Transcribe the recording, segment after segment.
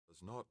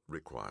does not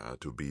require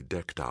to be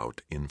decked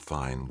out in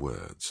fine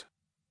words.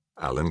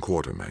 Allan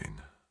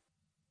Quatermain.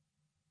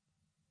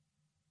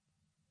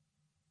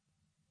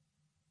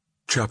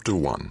 Chapter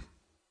 1.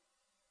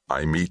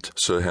 I meet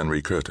Sir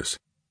Henry Curtis.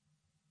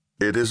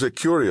 It is a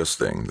curious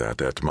thing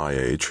that at my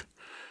age,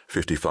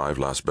 55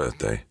 last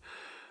birthday,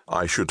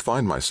 I should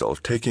find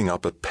myself taking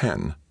up a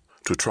pen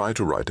to try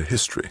to write a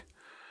history.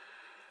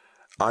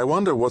 I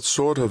wonder what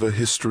sort of a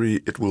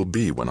history it will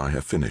be when I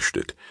have finished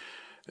it,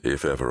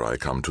 if ever I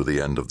come to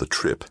the end of the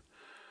trip.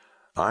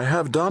 I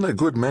have done a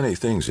good many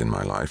things in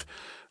my life,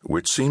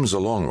 which seems a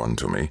long one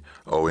to me,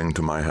 owing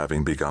to my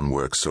having begun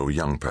work so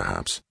young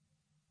perhaps.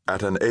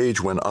 At an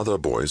age when other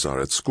boys are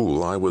at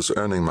school, I was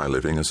earning my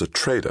living as a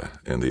trader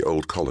in the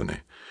old colony.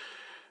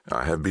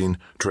 I have been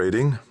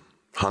trading,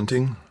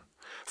 hunting,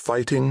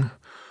 fighting,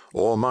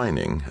 or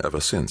mining ever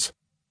since.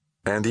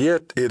 And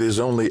yet it is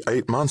only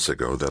 8 months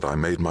ago that I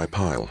made my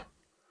pile.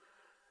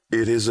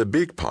 It is a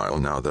big pile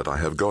now that I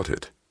have got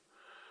it.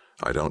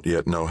 I don't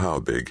yet know how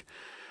big,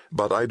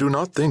 but I do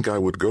not think I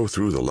would go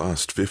through the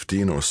last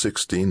 15 or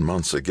 16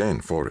 months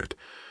again for it.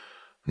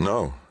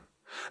 No,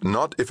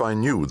 not if I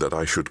knew that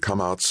I should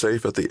come out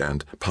safe at the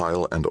end,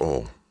 pile and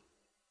all.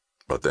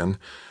 But then,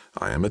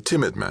 I am a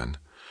timid man,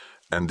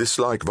 and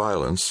dislike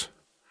violence.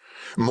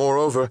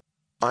 Moreover,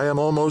 I am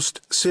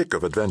almost sick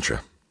of adventure.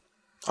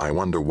 I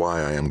wonder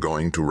why I am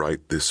going to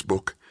write this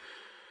book.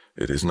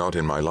 It is not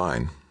in my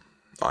line.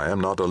 I am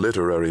not a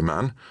literary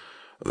man,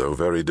 though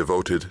very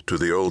devoted to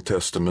the Old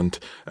Testament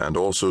and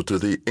also to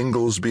the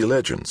Inglesby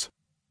legends.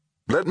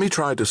 Let me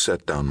try to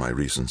set down my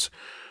reasons,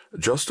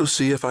 just to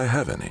see if I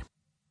have any.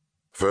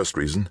 First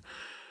reason,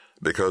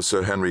 because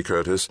Sir Henry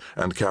Curtis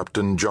and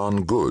Captain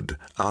John Good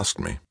asked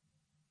me.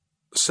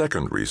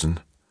 Second reason,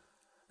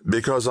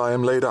 because I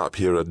am laid up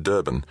here at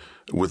Durban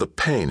with a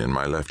pain in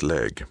my left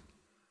leg.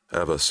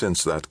 Ever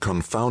since that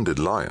confounded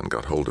lion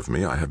got hold of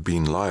me, I have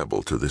been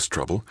liable to this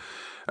trouble,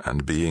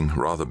 and being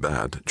rather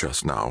bad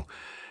just now,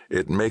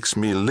 it makes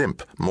me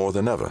limp more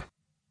than ever.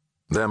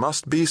 There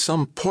must be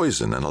some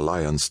poison in a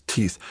lion's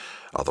teeth,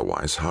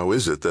 otherwise how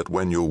is it that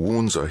when your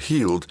wounds are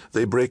healed,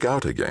 they break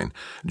out again,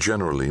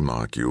 generally,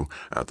 mark you,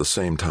 at the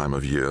same time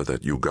of year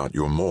that you got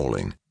your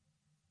mauling?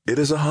 It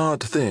is a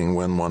hard thing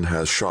when one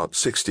has shot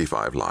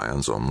 65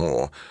 lions or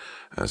more,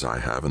 as I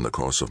have in the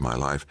course of my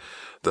life,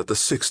 that the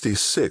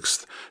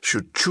 66th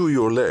should chew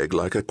your leg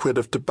like a quid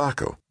of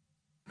tobacco.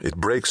 It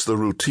breaks the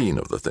routine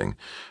of the thing,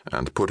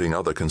 and putting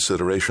other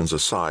considerations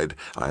aside,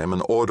 I am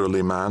an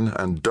orderly man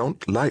and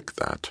don't like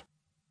that.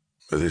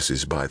 This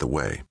is by the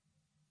way.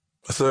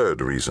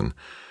 Third reason,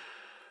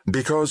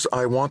 because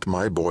I want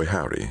my boy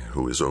Harry,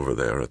 who is over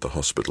there at the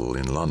hospital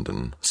in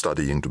London,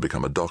 studying to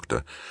become a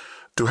doctor,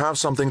 to have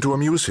something to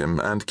amuse him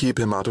and keep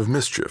him out of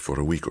mischief for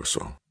a week or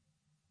so.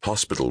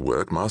 Hospital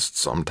work must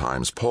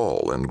sometimes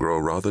pall and grow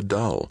rather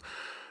dull,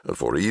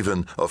 for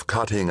even of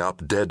cutting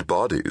up dead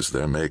bodies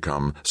there may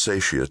come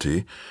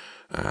satiety,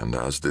 and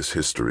as this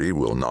history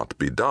will not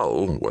be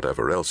dull,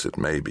 whatever else it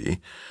may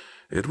be,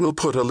 it will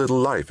put a little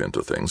life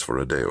into things for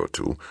a day or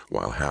two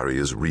while Harry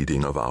is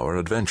reading of our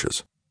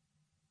adventures.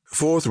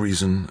 Fourth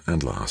reason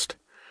and last,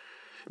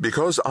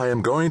 because I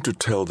am going to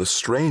tell the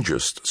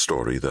strangest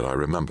story that I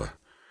remember.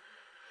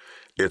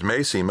 It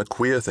may seem a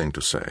queer thing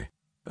to say,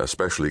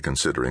 especially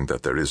considering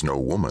that there is no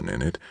woman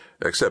in it,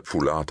 except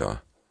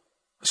Fulata.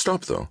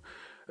 Stop, though.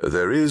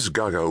 There is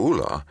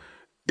Gagaula,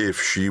 if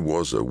she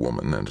was a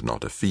woman and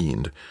not a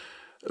fiend,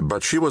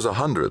 but she was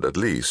 100 at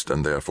least,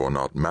 and therefore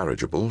not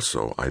marriageable,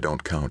 so I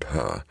don't count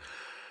her.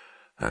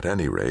 At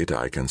any rate,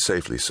 I can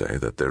safely say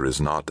that there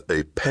is not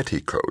a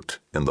petticoat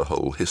in the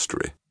whole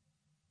history.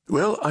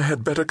 Well, I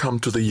had better come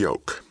to the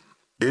yoke.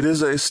 It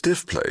is a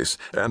stiff place,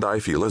 and I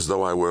feel as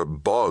though I were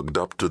bogged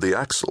up to the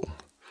axle.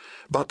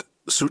 But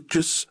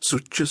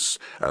sutjes,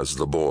 as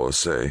the Boers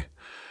say,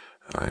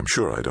 I am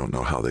sure I don't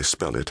know how they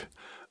spell it,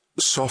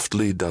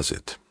 softly does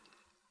it.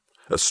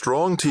 A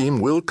strong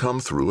team will come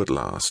through at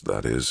last,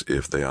 that is,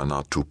 if they are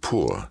not too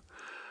poor.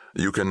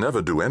 You can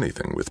never do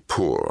anything with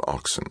poor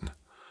oxen.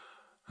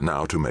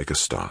 Now to make a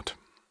start.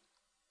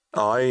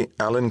 I,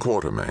 Allan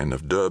Quatermain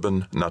of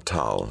Durban,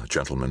 Natal,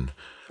 gentlemen,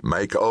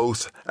 make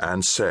oath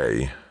and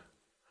say.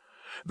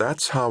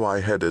 That's how I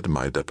headed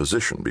my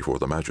deposition before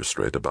the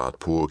magistrate about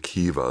poor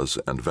Kiva's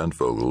and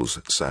Ventvogel's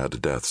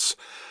sad deaths.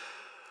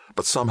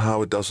 But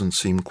somehow it doesn't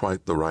seem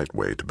quite the right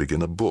way to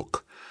begin a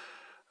book.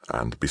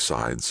 And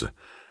besides,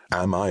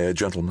 am I a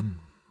gentleman?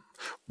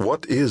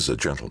 What is a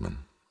gentleman?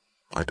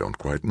 I don't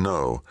quite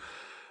know.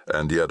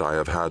 And yet I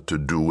have had to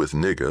do with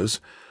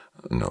niggers.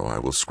 No, I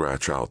will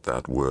scratch out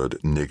that word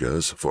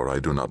niggers, for I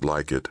do not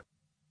like it.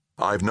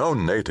 I've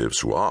known natives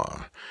who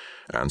are,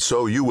 and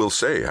so you will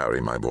say,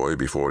 Harry, my boy,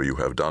 before you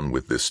have done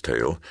with this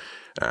tale,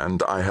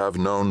 and I have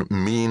known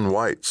mean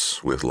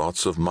whites with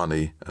lots of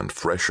money and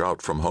fresh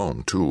out from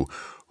home, too,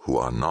 who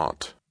are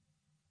not.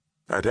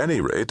 At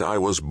any rate, I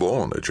was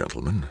born a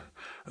gentleman,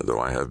 though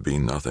I have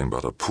been nothing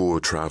but a poor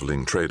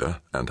travelling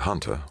trader and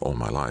hunter all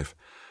my life.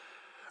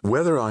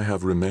 Whether I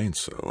have remained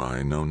so,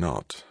 I know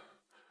not.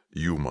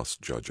 You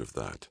must judge of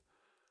that.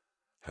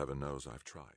 Heaven knows I've tried.